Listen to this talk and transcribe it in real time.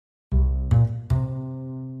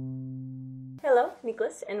Hello,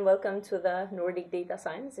 Niklas, and welcome to the Nordic Data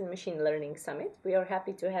Science and Machine Learning Summit. We are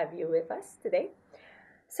happy to have you with us today.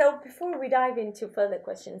 So before we dive into further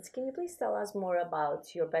questions, can you please tell us more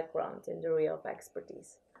about your background and area of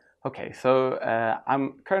expertise? Okay, so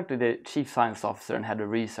I'm currently the Chief Science Officer and Head of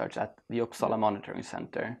Research at the Uppsala Monitoring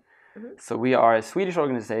Centre. So we are a Swedish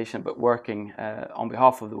organization, but working on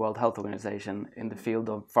behalf of the World Health Organization in the field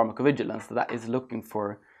of pharmacovigilance, that is looking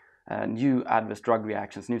for new adverse drug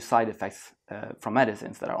reactions, new side effects from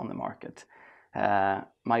medicines that are on the market.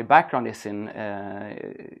 My background is in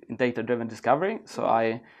data-driven discovery, so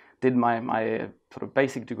I did my sort of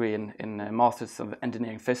basic degree in Masters of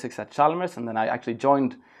Engineering Physics at Chalmers, and then I actually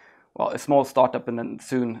joined a small startup and then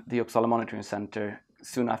soon the Uppsala Monitoring Centre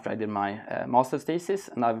soon after I did my master's thesis,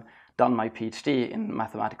 and I've done my PhD in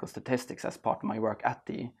mathematical statistics as part of my work at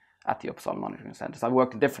the Uppsala Monitoring Centre. So I've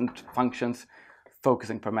worked in different functions,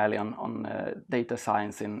 focusing primarily on data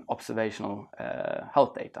science in observational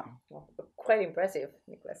health data. Well, quite impressive,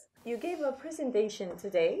 Niklas. You gave a presentation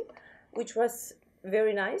today, which was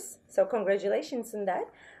very nice, so congratulations on that,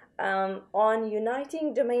 on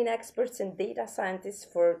uniting domain experts and data scientists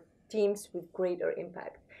for teams with greater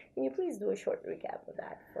impact. Can you please do a short recap of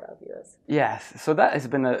that for our viewers? Yes, so that has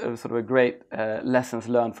been a sort of a great lessons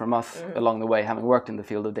learned from us along the way, having worked in the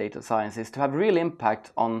field of data science, is to have real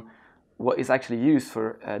impact on what is actually used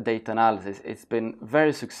for data analysis. It's been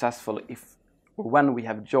very successful when we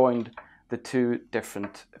have joined the two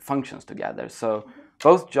different functions together. So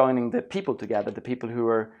both joining the people together, the people who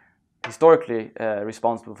were historically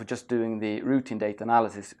responsible for just doing the routine data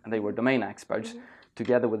analysis, and they were domain experts,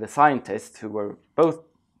 together with the scientists who were both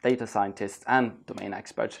data scientists and domain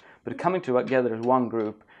experts, but coming together as one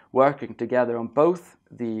group, working together on both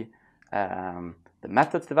the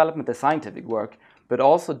methods development, the scientific work, but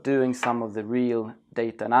also doing some of the real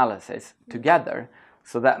data analysis together.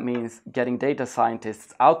 So that means getting data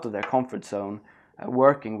scientists out of their comfort zone,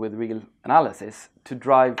 working with real analysis to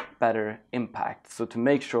drive better impact. So to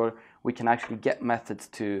make sure we can actually get methods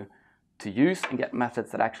to use and get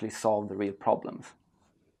methods that actually solve the real problems.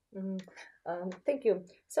 Thank you.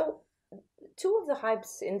 So two of the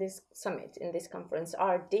hypes in this summit, in this conference,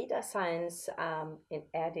 are data science and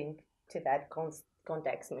adding to that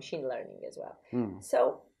context machine learning as well.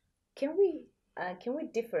 So can we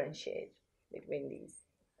differentiate between these?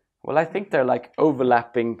 Well, I think they're like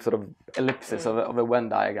overlapping sort of ellipses of a Venn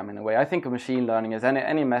diagram in a way. I think of machine learning as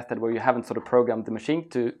any method where you haven't sort of programmed the machine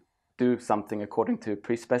to do something according to a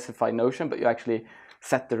pre-specified notion, but you actually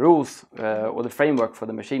set the rules or the framework for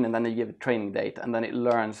the machine, and then you give it training data, and then it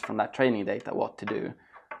learns from that training data what to do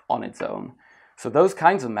on its own. So those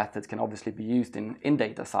kinds of methods can obviously be used in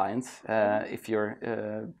data science if you're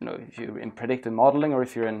if you're in predictive modeling, or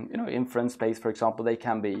if you're in inference space, for example, they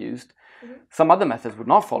can be used. Some other methods would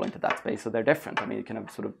not fall into that space, so they're different. I mean, you can have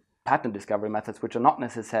sort of pattern discovery methods which are not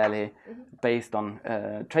necessarily based on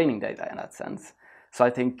training data in that sense. So I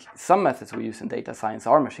think some methods we use in data science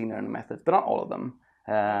are machine learning methods, but not all of them.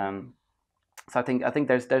 So I think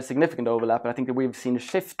there's significant overlap, but I think that we've seen a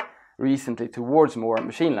shift recently towards more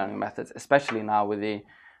machine learning methods, especially now with the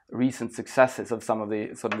recent successes of some of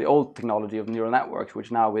the sort of the old technology of neural networks, which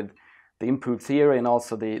now with the improved theory and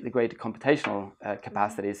also the greater computational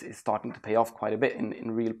capacities is starting to pay off quite a bit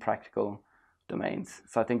in real practical domains.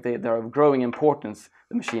 So I think they're of growing importance,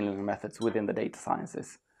 the machine learning methods within the data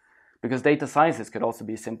sciences. Because data sciences could also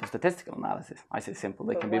be simple statistical analysis. I say simple,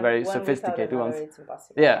 they can be very sophisticated ones. It's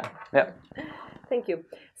impossible. Yeah. Thank you.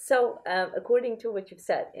 So, according to what you've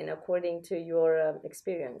said and according to your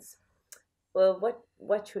experience, well,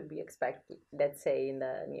 what should we expect, let's say, in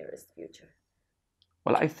the nearest future?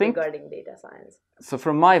 Well, I think regarding data science. So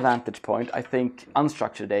from my vantage point, I think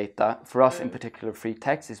unstructured data, for us in particular free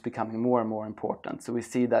text, is becoming more and more important. So we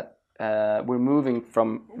see that we're moving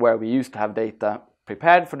from where we used to have data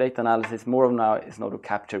prepared for data analysis, more of now is not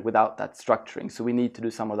captured without that structuring. So we need to do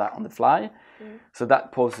some of that on the fly. So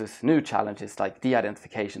that poses new challenges like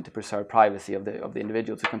de-identification to preserve privacy of the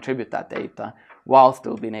individual to contribute that data while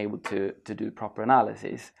still being able to do proper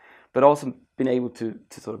analysis, but also being able to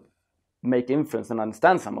sort of make inference and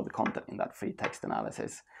understand some of the content in that free text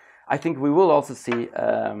analysis. I think we will also see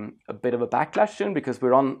a bit of a backlash soon, because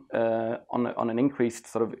we're on an increased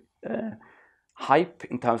sort of hype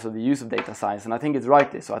in terms of the use of data science, and I think it's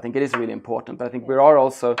rightly so. I think it is really important, but I think we are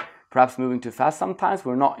also perhaps moving too fast sometimes.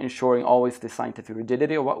 We're not ensuring always the scientific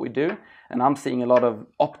rigidity of what we do, and I'm seeing a lot of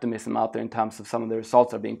optimism out there in terms of some of the results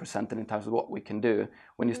that are being presented in terms of what we can do.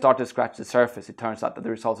 When you start to scratch the surface, it turns out that the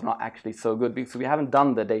results are not actually so good, because we haven't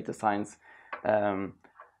done the data science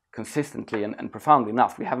consistently and profoundly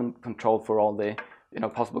enough. We haven't controlled for all the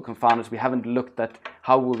possible confounders. We haven't looked at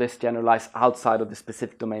how will this generalize outside of the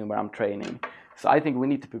specific domain where I'm training? So I think we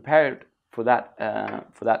need to prepare for that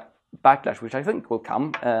backlash, which I think will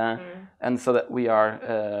come, and so that we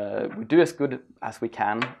do as good as we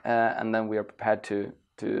can, and then we are prepared to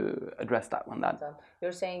address that one. So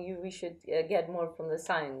you're saying we should get more from the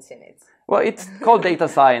science in it. Well, it's called data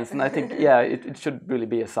science, and I think it should really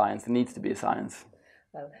be a science. It needs to be a science.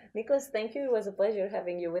 Well, Niklas, thank you. It was a pleasure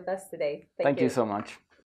having you with us today. Thank you so much.